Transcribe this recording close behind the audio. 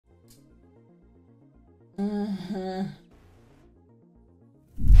I'm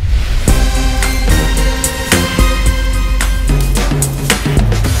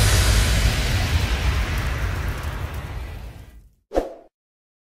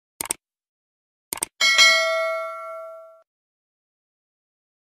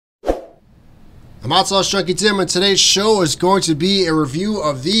Hot Sauce Junkie Tim, and today's show is going to be a review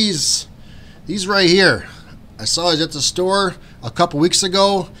of these right here. I saw these at the store a couple weeks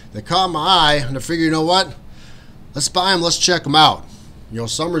ago. They caught my eye, and I figured, you know what? Let's buy them. Let's check them out. You know,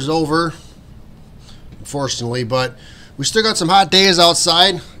 summer's over, unfortunately, but we still got some hot days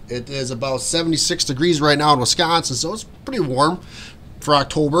outside. It is about 76 degrees right now in Wisconsin, so it's pretty warm for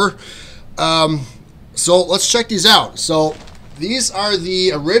October. So let's check these out. So these are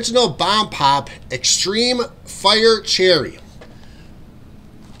the original Bomb Pop Extreme Fire Cherry.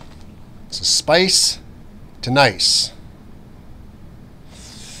 It's a spice to nice.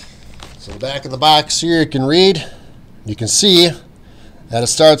 So the back of the box here, you can read, you can see that it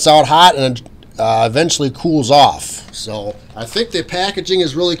starts out hot and eventually cools off. So I think the packaging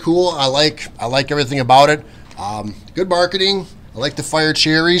is really cool. I like everything about it. Good marketing. I like the fire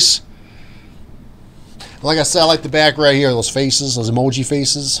cherries. Like I said, I like the back right here, those faces, those emoji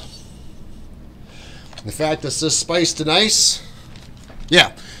faces. The fact that it says spice to nice.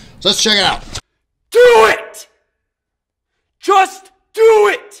 Yeah, so let's check it out. Do it! Just do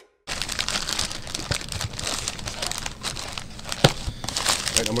it!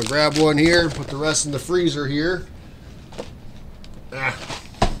 Right, I'm gonna grab one here, put the rest in the freezer here. I'll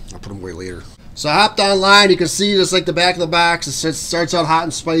put them away later. So I hopped online, you can see just like the back of the box, it says, starts out hot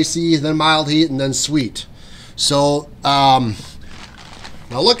and spicy, then mild heat, and then sweet. So, now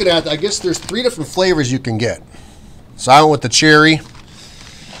looking at it, I guess there's 3 different flavors you can get. So I went with the cherry.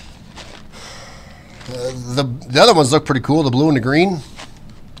 The other ones look pretty cool, the blue and the green.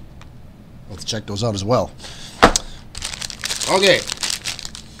 Let's check those out as well. Okay,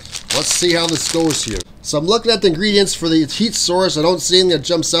 let's see how this goes here. So I'm looking at the ingredients for the heat source. I don't see anything that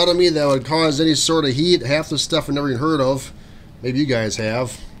jumps out at me that would cause any sort of heat. Half the stuff I've never even heard of. Maybe you guys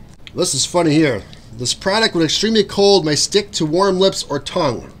have. This is funny here. This product, when extremely cold, may stick to warm lips or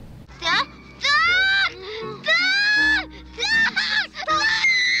tongue.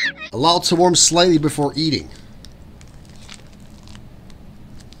 Allow it to warm slightly before eating.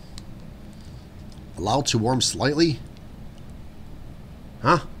 Allow it to warm slightly?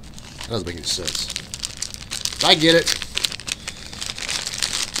 Huh? That doesn't make any sense. I get it.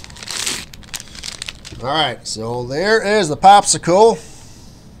 Alright, so there is the Popsicle.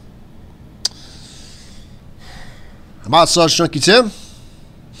 I'm Hot Sauce Junkie Tim.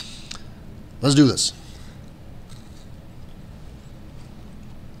 Let's do this.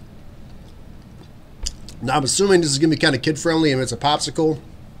 Now I'm assuming this is going to be kind of kid friendly and it's a popsicle.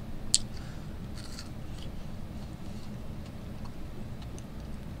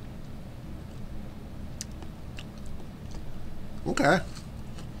 Okay.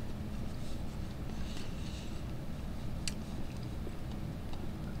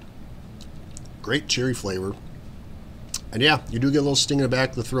 Great cherry flavor. And yeah, you do get a little sting in the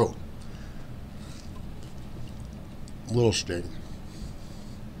back of the throat. A little sting.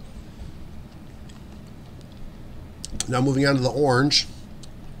 Now moving on to the orange.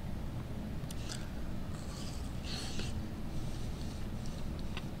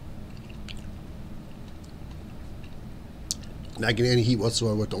 Not getting any heat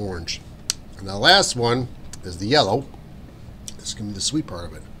whatsoever with the orange. And the last one is the yellow. This is going to be the sweet part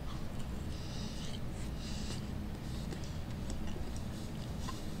of it.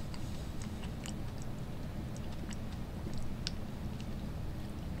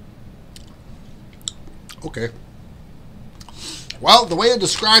 Okay. Well, the way they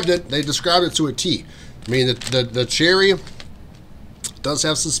described it to a T. I mean, the cherry does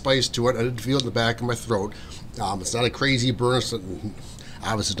have some spice to it. I did feel it in the back of my throat. It's not a crazy burn. It's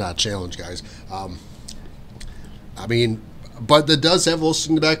obviously not a challenge, guys. I mean, but it does have a little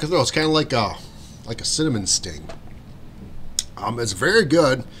sting in the back of the throat. It's kind of like a cinnamon sting. It's very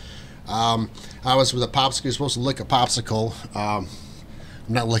good. Obviously, with a popsicle, you're supposed to lick a popsicle. I'm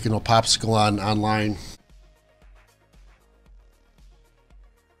not licking a popsicle online.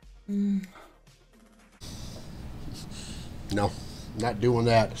 No, not doing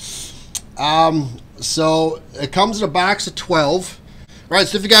that. So it comes in a box of 12. All right,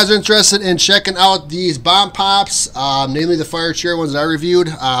 so if you guys are interested in checking out these Bomb Pops, namely the Fire Cherry ones that I reviewed,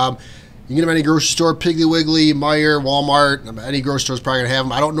 you can get them at any grocery store, Piggly Wiggly, Meijer, Walmart. Any grocery store is probably going to have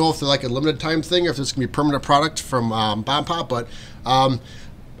them. I don't know if they're like a limited time thing or if it's going to be a permanent product from Bomb Pop, but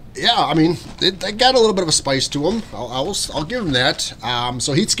yeah, I mean, they got a little bit of a spice to them. I'll give them that.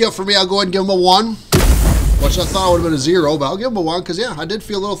 So heat scale for me, I'll go ahead and give them a 1. which I thought would have been a 0, but I'll give him a 1 because, yeah, I did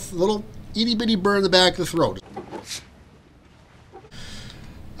feel a little itty-bitty burn in the back of the throat.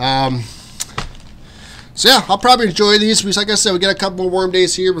 So, yeah, I'll probably enjoy these because, like I said, we got a couple more warm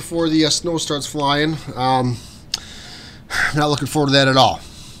days here before the snow starts flying. Not looking forward to that at all.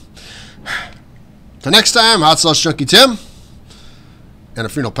 Till next time, Hot Sauce Chunky Tim and a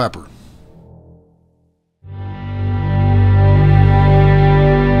Freno Pepper.